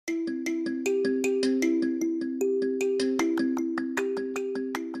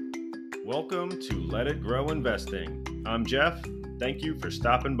Welcome to Let It Grow Investing. I'm Jeff. Thank you for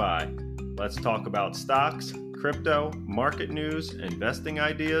stopping by. Let's talk about stocks, crypto, market news, investing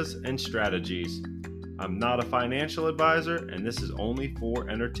ideas, and strategies. I'm not a financial advisor, and this is only for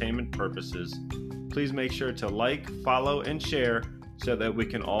entertainment purposes. Please make sure to like, follow, and share so that we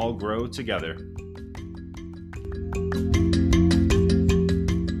can all grow together.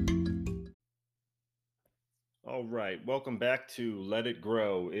 All right, welcome back to Let It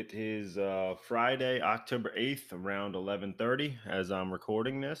Grow. It is Friday, October 8th, around 11:30 as I'm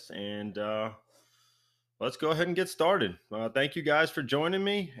recording this, and let's go ahead and get started. Thank you guys for joining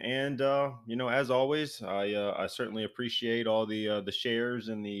me, and as always, I certainly appreciate all the shares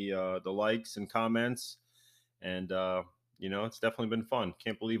and the likes and comments, and it's definitely been fun.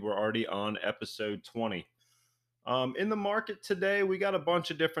 Can't believe we're already on episode 20. In the market today, we got a bunch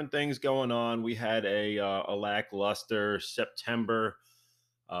of different things going on. We had a lackluster September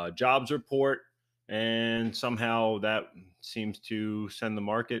jobs report, and somehow that seems to send the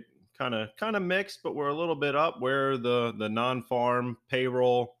market kind of mixed. But we're a little bit up. Where the non-farm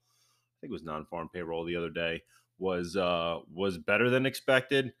payroll, I think it was non-farm payroll the other day, was better than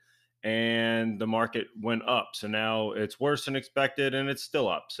expected, and the market went up. So now it's worse than expected, and it's still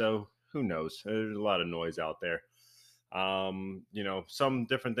up. So who knows? There's a lot of noise out there. Some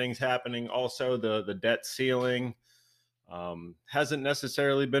different things happening. Also, the debt ceiling hasn't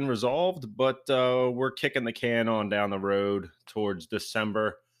necessarily been resolved, but we're kicking the can on down the road towards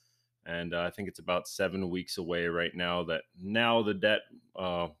December. And I think it's about 7 weeks away right now that now the debt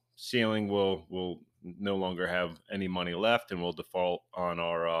ceiling will no longer have any money left, and will default on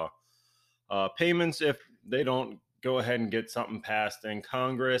our payments if they don't go ahead and get something passed in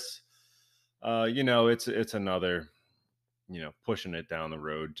Congress. It's another, pushing it down the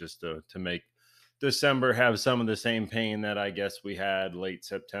road just to make December have some of the same pain that I guess we had late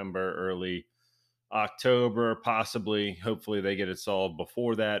September, early October, possibly. Hopefully they get it solved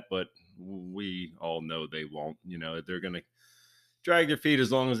before that, but we all know they won't. They're going to drag their feet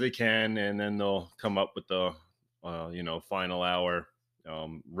as long as they can, and then they'll come up with the, final hour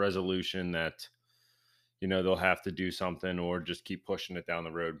resolution that, they'll have to do something or just keep pushing it down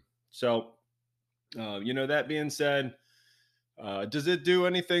the road. So, that being said, does it do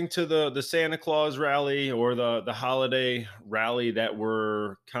anything to the Santa Claus rally or the holiday rally that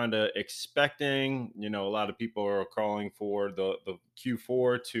we're kind of expecting? A lot of people are calling for the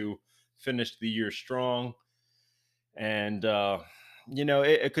Q4 to finish the year strong. And,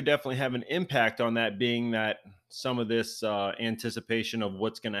 it could definitely have an impact on that, being that some of this anticipation of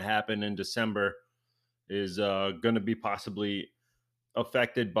what's going to happen in December is going to be possibly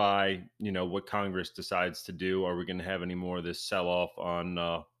affected by what Congress decides to do. Are we going to have any more of this sell-off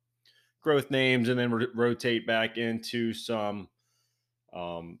on growth names, and then rotate back into some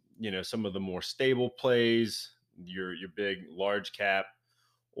some of the more stable plays, your big large cap,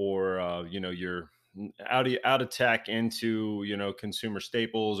 or your out of tech into consumer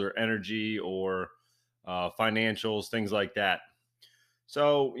staples or energy or financials, things like that.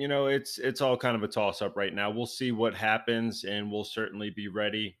 So, it's all kind of a toss up right now. We'll see what happens, and we'll certainly be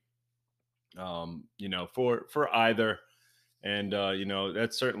ready, for either. And,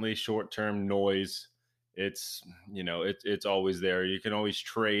 that's certainly short-term noise. It's always there. You can always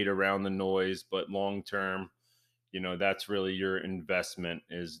trade around the noise, but long-term, that's really your investment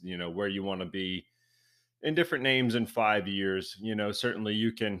is, where you want to be in different names in 5 years. Certainly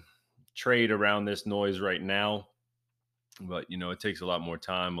you can trade around this noise right now, but it takes a lot more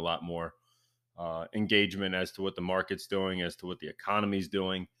time, a lot more engagement as to what the market's doing, as to what the economy's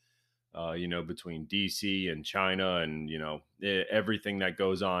doing, between DC and China, and everything that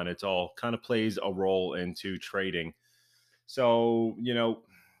goes on. It's all kind of plays a role into trading. So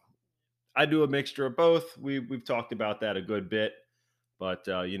I do a mixture of both. We've talked about that a good bit, but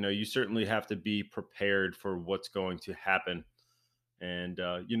you certainly have to be prepared for what's going to happen, and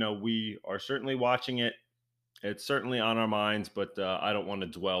we are certainly watching it. It's certainly on our minds, but I don't want to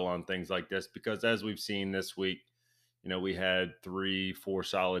dwell on things like this, because as we've seen this week, we had 3-4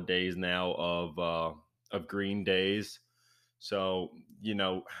 solid days now of green days. So,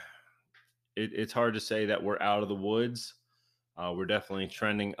 it's hard to say that we're out of the woods. We're definitely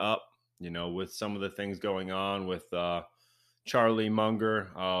trending up, with some of the things going on with Charlie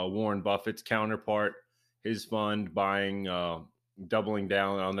Munger, Warren Buffett's counterpart, his fund buying, doubling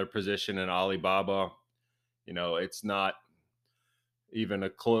down on their position in Alibaba. It's not even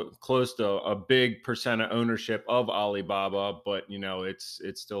close to a big percent of ownership of Alibaba, but it's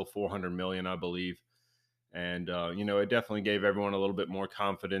still 400 million, I believe. And it definitely gave everyone a little bit more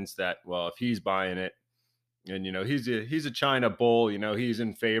confidence that, well, if he's buying it, And he's a China bull. He's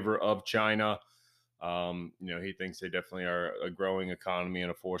in favor of China. He thinks they definitely are a growing economy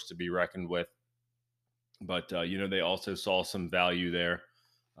and a force to be reckoned with. But they also saw some value there.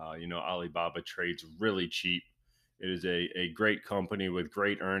 Alibaba trades really cheap. It is a great company with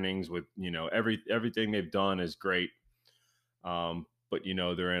great earnings. With everything they've done is great. But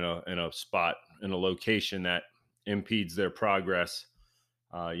they're in a spot, in a location that impedes their progress.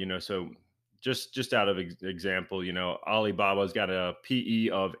 So just out of example, Alibaba's got a PE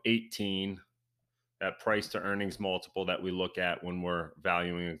of 18, that price to earnings multiple that we look at when we're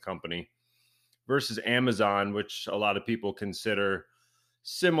valuing a company, versus Amazon, which a lot of people consider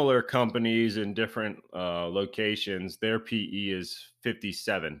similar companies in different locations. Their PE is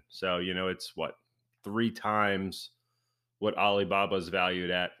 57. So, it's what, three times what Alibaba's valued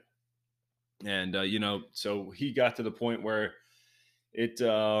at. And, so he got to the point where it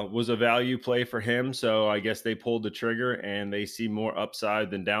was a value play for him. So I guess they pulled the trigger and they see more upside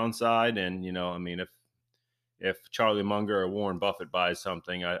than downside. And, I mean, if Charlie Munger or Warren Buffett buys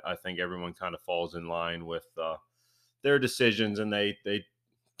something, I think everyone kind of falls in line with their decisions, and they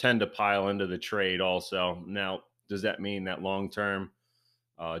tend to pile into the trade also. Now, does that mean that long term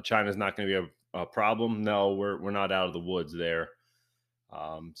China's not going to be a problem? No, we're not out of the woods there.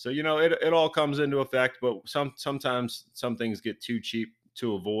 So it all comes into effect, but sometimes some things get too cheap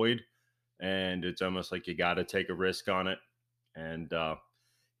to avoid, and it's almost like you got to take a risk on it. And so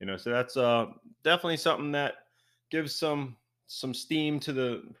that's definitely something that gives some steam to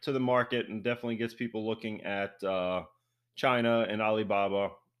the market, and definitely gets people looking at China and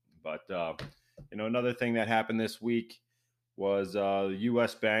Alibaba. But another thing that happened this week was the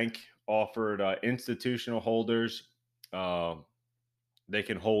U.S. Bank offered institutional holders, they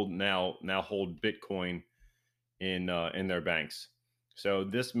can hold Bitcoin in their banks. So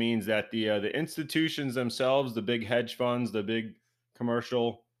this means that the institutions themselves, the big hedge funds, the big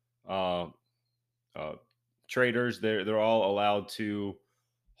commercial uh, uh, traders, they're all allowed to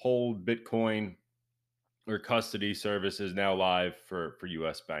hold Bitcoin, or custody services now live for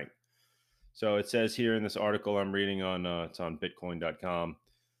U.S. Bank. So it says here in this article I'm reading on it's on Bitcoin.com.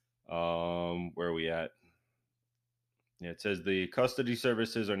 Where are we at? Yeah, it says the custody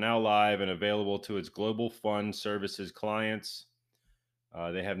services are now live and available to its global fund services clients.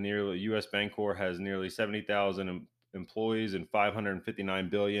 They have nearly U.S. Bancorp has nearly 70,000 employees and 559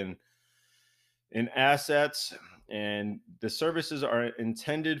 billion in assets. And the services are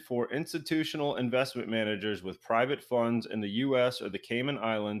intended for institutional investment managers with private funds in the U.S. or the Cayman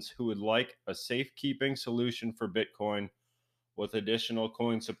Islands who would like a safekeeping solution for Bitcoin, with additional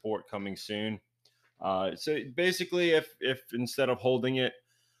coin support coming soon. So basically, if instead of holding it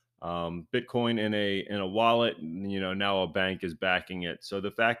Bitcoin in a wallet, now a bank is backing it. So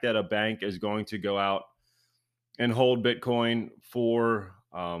the fact that a bank is going to go out and hold Bitcoin for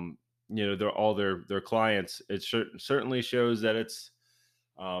all their clients, it certainly shows that it's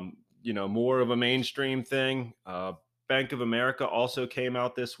more of a mainstream thing. Bank of America also came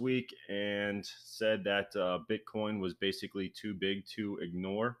out this week and said that Bitcoin was basically too big to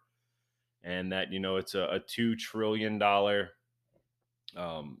ignore, and that it's a $2 trillion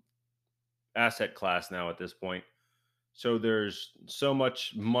um, asset class now at this point. So there's so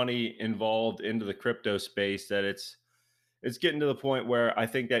much money involved into the crypto space that it's getting to the point where I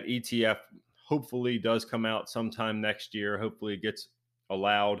think that ETF hopefully does come out sometime next year. Hopefully it gets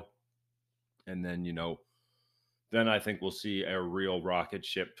allowed, and then I think we'll see a real rocket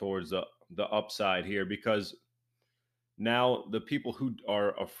ship towards the upside here, because now the people who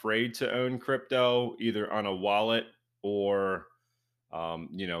are afraid to own crypto either on a wallet or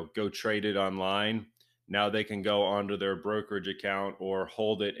go trade it online. Now they can go onto their brokerage account or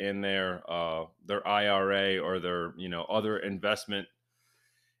hold it in their IRA or their other investment,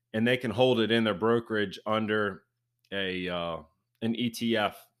 and they can hold it in their brokerage under an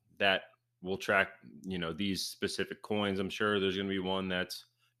ETF that will track these specific coins. I'm sure there's going to be one that's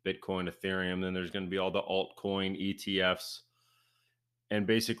Bitcoin, Ethereum. Then there's going to be all the altcoin ETFs, and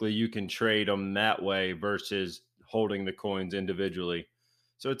basically you can trade them that way versus holding the coins individually.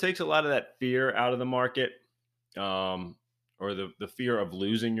 So it takes a lot of that fear out of the market, or the fear of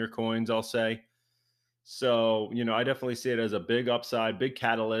losing your coins, I'll say. So, I definitely see it as a big upside, big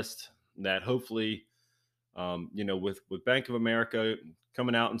catalyst that hopefully, with Bank of America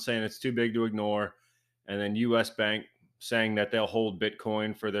coming out and saying it's too big to ignore, and then U.S. Bank saying that they'll hold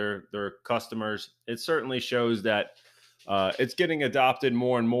Bitcoin for their customers, it certainly shows that it's getting adopted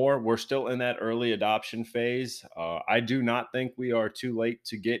more and more. We're still in that early adoption phase. I do not think we are too late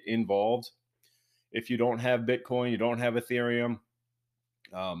to get involved. If you don't have Bitcoin, you don't have Ethereum.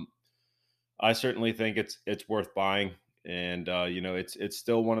 Um, I certainly think it's worth buying, and it's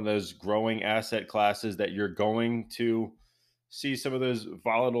still one of those growing asset classes that you're going to see some of those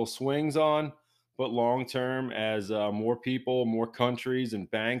volatile swings on. But long term, as more people, more countries, and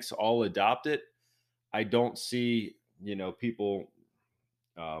banks all adopt it, I don't see people.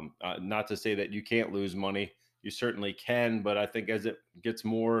 Not to say that you can't lose money, you certainly can, but I think as it gets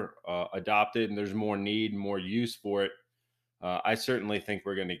more adopted and there's more need, more use for it, I certainly think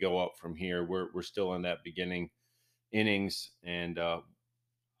we're going to go up from here. We're still in that beginning innings, and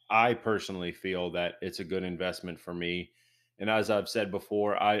I personally feel that it's a good investment for me. And as I've said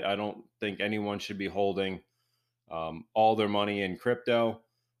before, I don't think anyone should be holding all their money in crypto.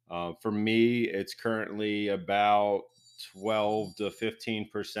 For me, it's currently about 12 to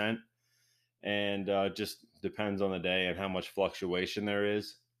 15%, and just depends on the day and how much fluctuation there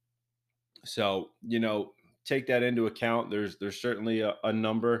is. So, take that into account. There's certainly a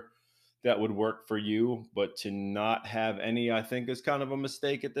number that would work for you, but to not have any, I think, is kind of a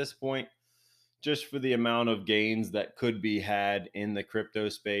mistake at this point, just for the amount of gains that could be had in the crypto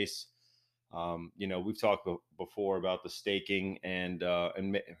space. We've talked before about the staking and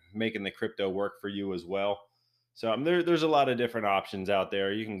making the crypto work for you as well. So there's a lot of different options out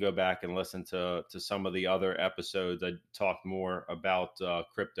there. You can go back and listen to some of the other episodes. I talked more about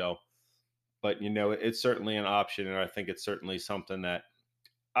crypto, but it's certainly an option, and I think it's certainly something that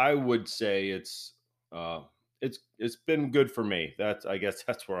I would say uh, it's been good for me. That's I guess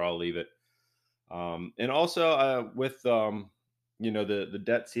that's where I'll leave it. And also with the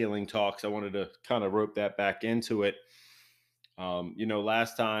debt ceiling talks, I wanted to kind of rope that back into it.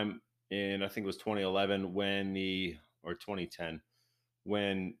 Last time in I think it was 2011 when the or 2010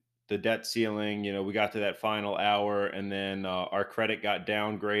 when the debt ceiling, we got to that final hour, and then our credit got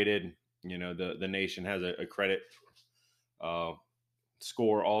downgraded. The nation has a credit uh,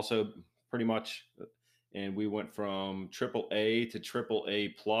 score also pretty much, and we went from triple A to triple A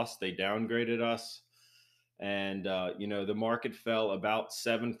plus. They downgraded us, and the market fell about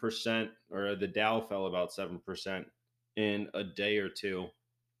 7%, or the Dow fell about 7% in a day or two,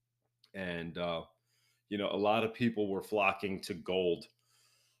 and a lot of people were flocking to gold.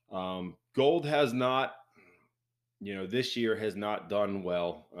 Gold has not, this year has not done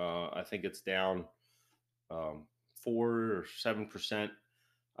well. I think it's down 4 or 7%.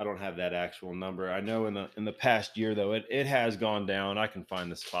 I don't have that actual number. I know in the past year though, it has gone down. I can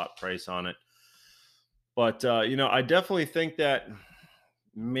find the spot price on it, but I definitely think that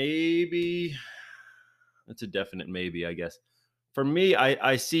maybe it's a definite maybe. I guess for me,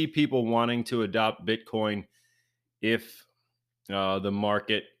 I see people wanting to adopt Bitcoin if the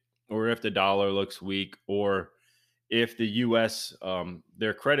market, or if the dollar looks weak, or if the U.S.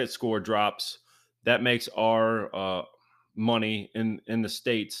 Their credit score drops, that makes our money in the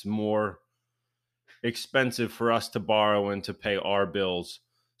states more expensive for us to borrow and to pay our bills.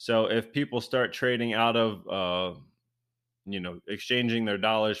 So if people start trading out of, exchanging their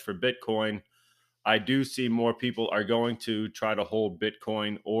dollars for Bitcoin, I do see more people are going to try to hold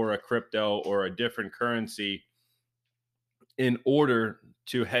Bitcoin or a crypto or a different currency in order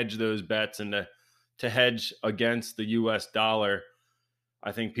to hedge those bets and to hedge against the US dollar.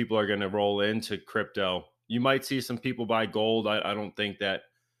 I think people are going to roll into crypto. You might see some people buy gold. I don't think that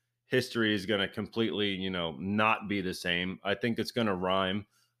history is going to completely, not be the same. I think it's going to rhyme,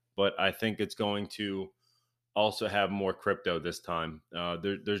 but I think it's going to also have more crypto this time.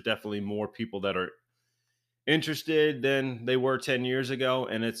 There's definitely more people that are interested than they were 10 years ago,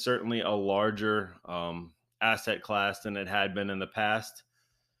 and it's certainly a larger asset class than it had been in the past.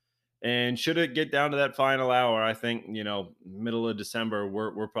 And should it get down to that final hour, I think middle of December,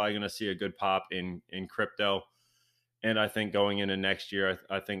 we're probably going to see a good pop in crypto. And I think going into next year,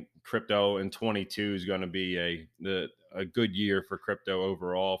 I think crypto in 22 is going to be a good year for crypto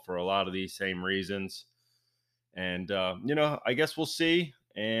overall for a lot of these same reasons. And I guess we'll see.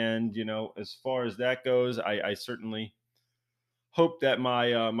 And as far as that goes, I certainly hope that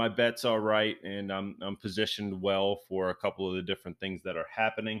my bets are right, and I'm positioned well for a couple of the different things that are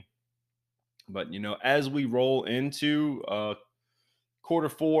happening. But as we roll into quarter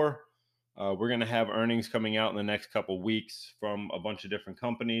four, we're going to have earnings coming out in the next couple weeks from a bunch of different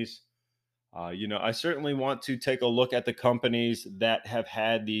companies. I certainly want to take a look at the companies that have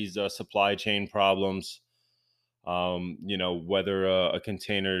had these supply chain problems. Whether a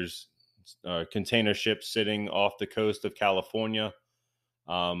container ship sitting off the coast of California.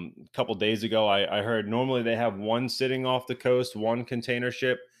 A couple days ago, I heard normally they have one sitting off the coast, one container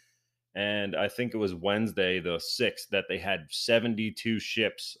ship, and I think it was Wednesday, the 6th, that they had 72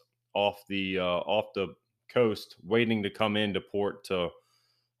 ships off the coast waiting to come into port to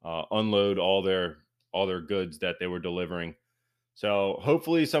unload all their goods that they were delivering. So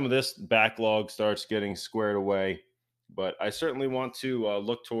hopefully some of this backlog starts getting squared away. But I certainly want to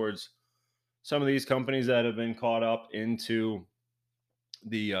look towards some of these companies that have been caught up into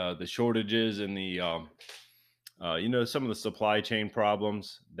the shortages and the some of the supply chain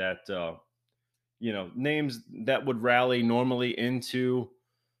problems that names that would rally normally into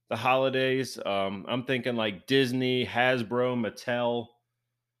the holidays. I'm thinking like Disney, Hasbro, Mattel.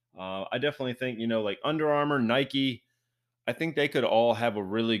 I definitely think like Under Armour, Nike. I think they could all have a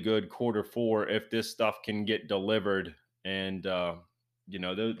really good quarter four if this stuff can get delivered. And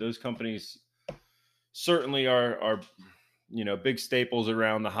those companies certainly are big staples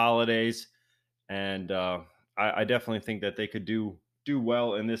around the holidays. And I definitely think that they could do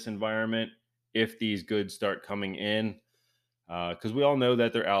well in this environment if these goods start coming in, because we all know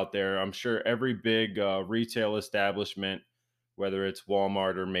that they're out there. I'm sure every big retail establishment, whether it's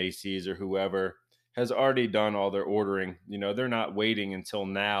Walmart or Macy's or whoever, has already done all their ordering. They're not waiting until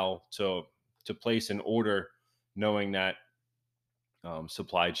now to place an order, knowing that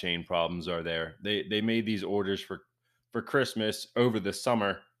supply chain problems are there. They made these orders for Christmas over the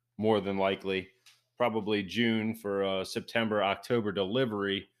summer, more than likely, probably June for September October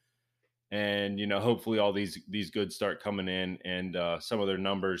delivery, and hopefully all these goods start coming in, and some of their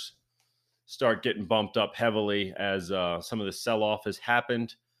numbers start getting bumped up heavily as some of the sell off has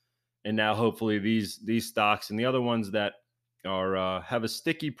happened, and now hopefully these stocks and the other ones that are have a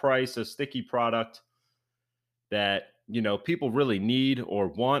sticky price, a sticky product that people really need or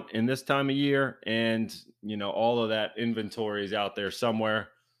want in this time of year, and all of that inventory is out there somewhere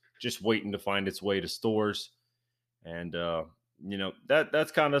just waiting to find its way to stores. And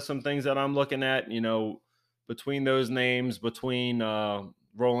that's kind of some things that I'm looking at, between those names, between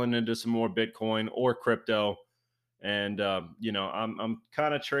rolling into some more Bitcoin or crypto. And I'm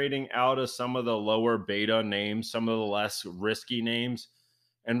kind of trading out of some of the lower beta names, some of the less risky names,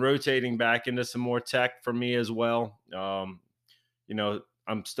 and rotating back into some more tech for me as well. I'm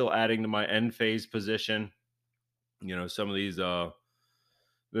still adding to my end phase position. Some of these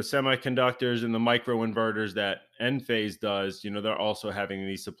the semiconductors and the microinverters that Enphase does, they're also having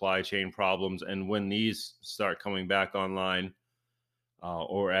these supply chain problems. And when these start coming back online,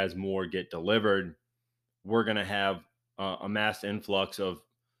 or as more get delivered, we're going to have a mass influx of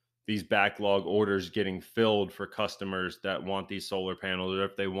these backlog orders getting filled for customers that want these solar panels, or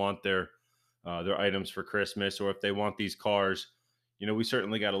if they want their items for Christmas, or if they want these cars. We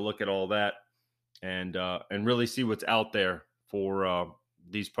certainly got to look at all that and really see what's out there for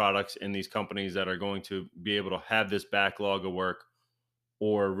these products and these companies that are going to be able to have this backlog of work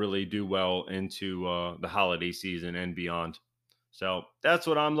or really do well into the holiday season and beyond. So that's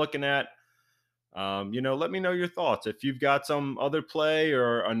what I'm looking at. Let me know your thoughts. If you've got some other play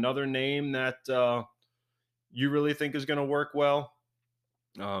or another name that you really think is going to work well,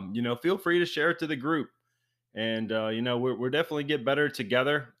 feel free to share it to the group. And we're definitely get better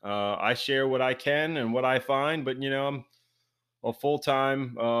together. I share what I can and what I find, but I'm a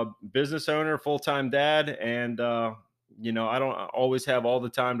full-time business owner, full-time dad, and I don't always have all the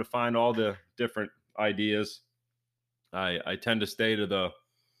time to find all the different ideas. I tend to stay to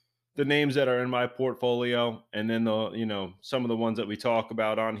the names that are in my portfolio, and then some of the ones that we talk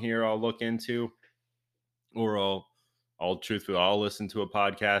about on here I'll look into, or I'll listen to a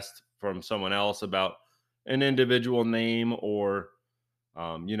podcast from someone else about an individual name, or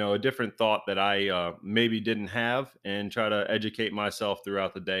a different thought that I maybe didn't have, and try to educate myself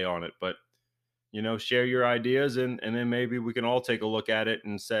throughout the day on it. But share your ideas, and then maybe we can all take a look at it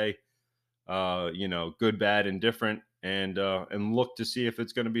and say, good, bad, and different, and look to see if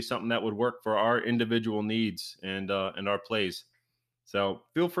it's going to be something that would work for our individual needs and our plays. So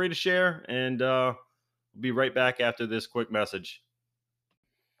feel free to share, and we'll be right back after this quick message.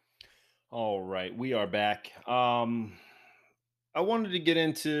 All right, we are back. I wanted to get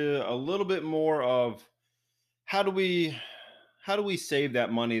into a little bit more of how do we how do we save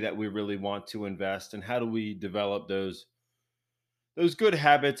that money that we really want to invest, and how do we develop those good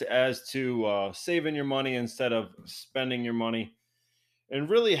habits as to saving your money instead of spending your money, and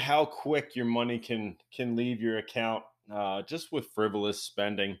really how quick your money can leave your account just with frivolous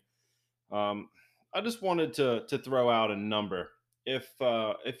spending. um, I just wanted to throw out a number. If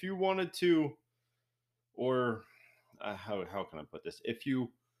you wanted to, or how can I put this, if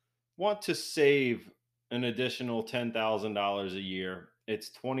you want to save an additional $10,000 a year,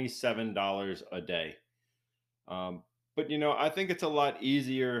 it's $27 a day. But I think it's a lot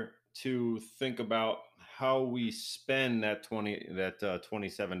easier to think about how we spend that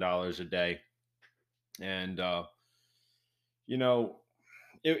 $27 a day. And you know,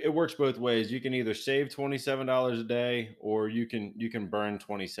 it works both ways. You can either save $27 a day, or you can burn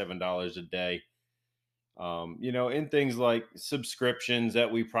 $27 a day. In things like subscriptions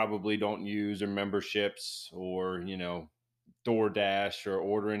that we probably don't use, or memberships, or DoorDash, or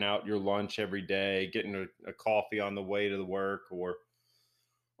ordering out your lunch every day, getting a coffee on the way to the work, or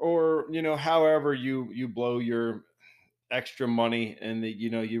however you blow your extra money, and that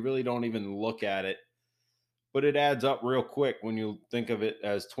you really don't even look at it, but it adds up real quick when you think of it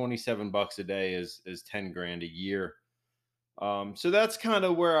as 27 bucks a day is 10 grand a year. So that's kind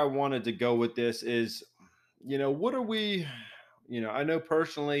of where I wanted to go with this is, what are we, I know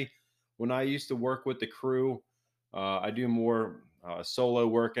personally, when I used to work with the crew, I do more solo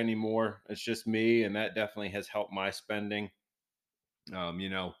work anymore. It's just me, and that definitely has helped my spending. Um, you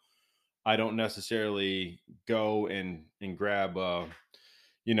know, I don't necessarily go and grab a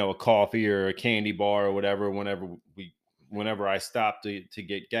coffee or a candy bar or whatever whenever I stop to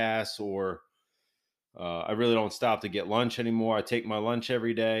get gas, or I really don't stop to get lunch anymore. I take my lunch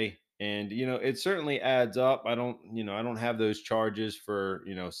every day, and it certainly adds up. I don't have those charges for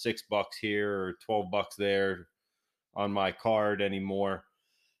 $6 here or $12 there on my card anymore.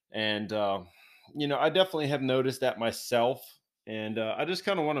 And I definitely have noticed that myself, and I just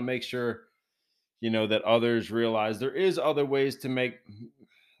kind of want to make sure that others realize there is other ways to make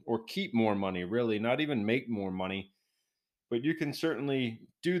or keep more money. Really, not even make more money, but you can certainly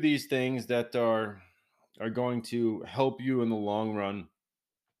do these things that are going to help you in the long run.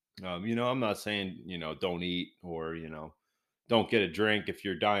 I'm not saying don't eat, or don't get a drink if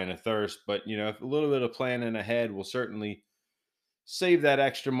you're dying of thirst, but if a little bit of planning ahead will certainly save that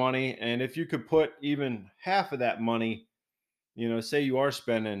extra money. And if you could put even half of that money, say you are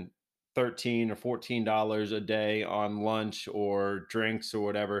spending 13 or $14 a day on lunch or drinks or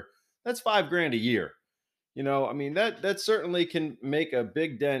whatever, that's 5 grand a year. I mean, that certainly can make a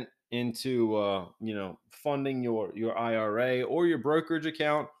big dent into funding your IRA or your brokerage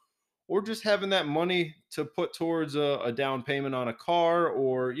account, or just having that money to put towards a down payment on a car,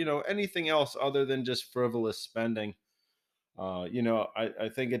 or anything else other than just frivolous spending. I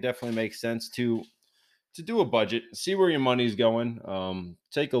think it definitely makes sense to do a budget, see where your money's going.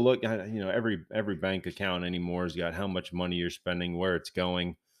 Take a look at every bank account anymore has got how much money you're spending, where it's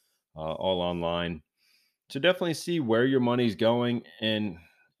going, all online. So definitely see where your money's going, and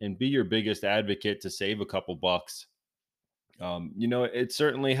be your biggest advocate to save a couple bucks. It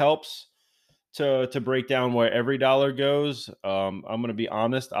certainly helps to break down where every dollar goes. I'm going to be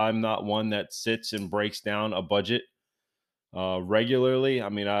honest, I'm not one that sits and breaks down a budget regularly. I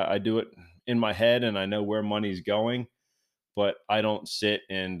mean, I do it in my head, and I know where money's going, but I don't sit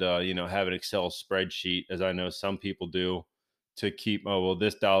and have an Excel spreadsheet, as I know some people do, to keep, oh well,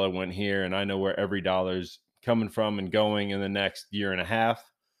 this dollar went here, and I know where every dollar's coming from and going in the next year and a half.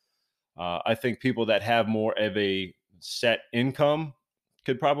 I think people that have more of a set income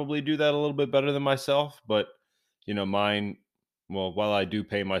could probably do that a little bit better than myself. But mine, well, while I do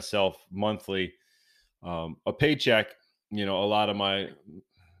pay myself monthly a paycheck, a lot of my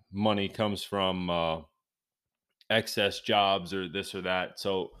money comes from excess jobs or this or that.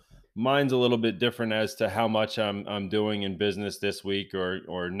 So mine's a little bit different as to how much I'm doing in business this week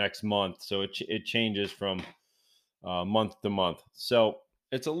or next month. So it changes from month to month. So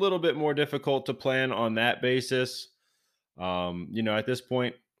it's a little bit more difficult to plan on that basis. At this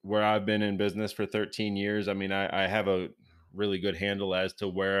point, where I've been in business for 13 years, I mean, I have a really good handle as to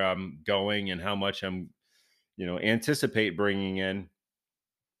where I'm going and how much I'm anticipate bringing in.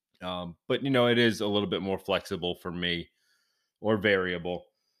 But it is a little bit more flexible for me, or variable.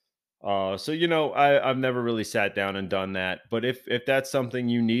 So I've never really sat down and done that. But if that's something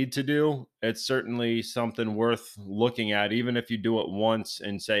you need to do, it's certainly something worth looking at. Even if you do it once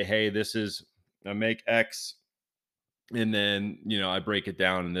and say, hey, this is, I make X, and then I break it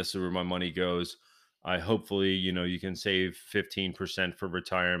down, and this is where my money goes. I hopefully you can save 15% for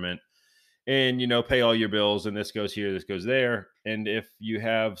retirement, and pay all your bills, and this goes here, this goes there. And if you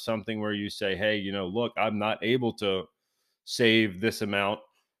have something where you say, hey, look, I'm not able to save this amount,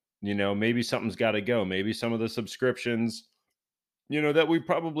 maybe something's got to go. Maybe some of the subscriptions that we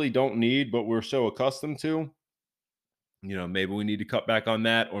probably don't need, but we're so accustomed to, maybe we need to cut back on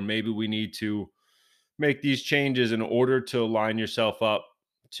that, or maybe we need to make these changes in order to align yourself up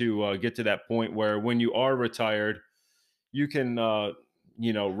to get to that point where when you are retired, you can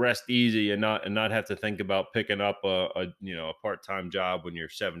rest easy, and not have to think about picking up a part-time job when you're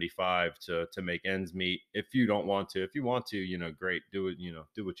 75 to make ends meet. If you don't want to, if you want to, great, do it,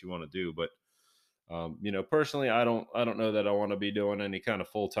 do what you want to do. But personally, I don't know that I want to be doing any kind of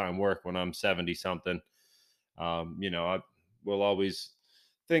full-time work when I'm 70 something. I will always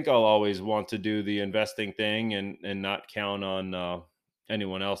think I'll always want to do the investing thing and not count on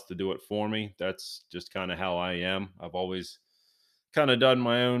anyone else to do it for me. That's just kind of how I am. I've always kind of done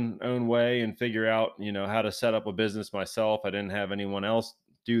my own way and figure out, how to set up a business myself. I didn't have anyone else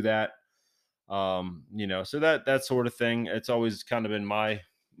do that. So that sort of thing. It's always kind of been my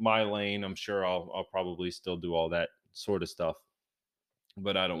lane. I'm sure I'll probably still do all that sort of stuff,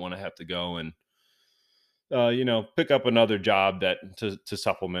 but I don't want to have to go and pick up another job that to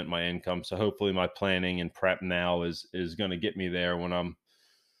supplement my income. So hopefully my planning and prep now is going to get me there when I'm,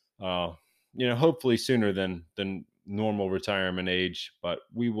 hopefully sooner than normal retirement age. But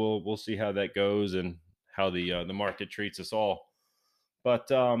we'll see how that goes and how the market treats us all.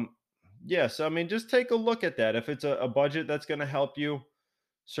 But yes, I mean, just take a look at that. If it's a budget that's going to help you,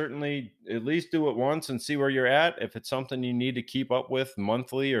 certainly at least do it once and see where you're at. If it's something you need to keep up with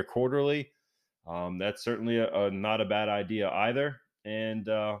monthly or quarterly, that's certainly a not a bad idea either. And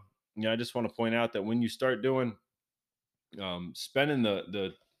I just want to point out that when you start doing spending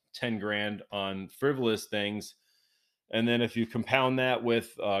the 10 grand on frivolous things, and then if you compound that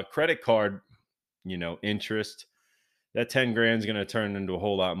with credit card, interest, that 10 grand is going to turn into a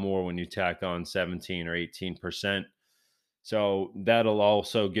whole lot more when you tack on 17 or 18%. So that'll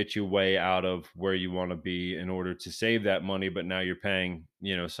also get you way out of where you want to be in order to save that money. But now you're paying,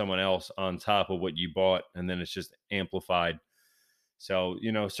 someone else on top of what you bought, and then it's just amplified. So,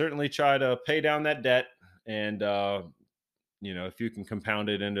 certainly try to pay down that debt. And, if you can compound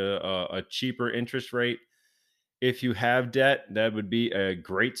it into a cheaper interest rate, if you have debt, that would be a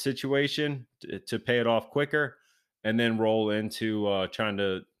great situation to pay it off quicker and then roll into trying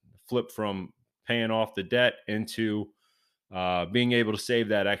to flip from paying off the debt into being able to save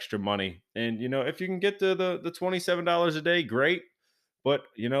that extra money. And, if you can get to the $27 a day, great. But,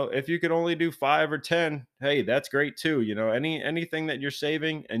 if you could only do 5 or 10, hey, that's great too. Anything that you're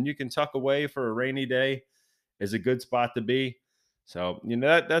saving and you can tuck away for a rainy day is a good spot to be. So,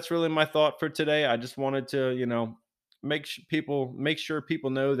 that's really my thought for today. I just wanted to, make sure people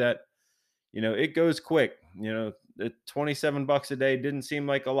know that, it goes quick. The $27 a day didn't seem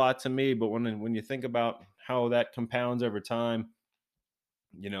like a lot to me, but when you think about how that compounds over time,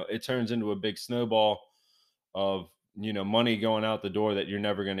 it turns into a big snowball of, money going out the door that you're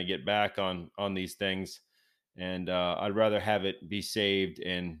never going to get back on these things. And I'd rather have it be saved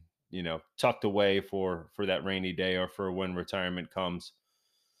and, tucked away for that rainy day or for when retirement comes.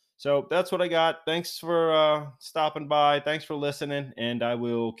 So that's what I got. Thanks for stopping by. Thanks for listening, and I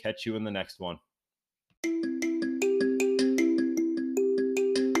will catch you in the next one.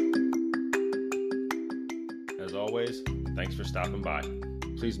 As always, thanks for stopping by.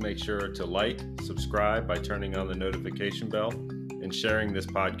 Please make sure to like, subscribe by turning on the notification bell, and sharing this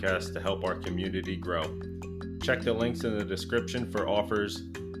podcast to help our community grow. Check the links in the description for offers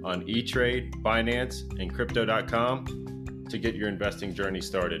on E-Trade, Binance, and Crypto.com to get your investing journey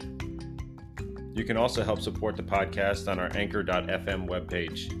started. You can also help support the podcast on our Anchor.fm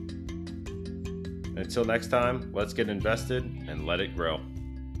webpage. Until next time, let's get invested and let it grow.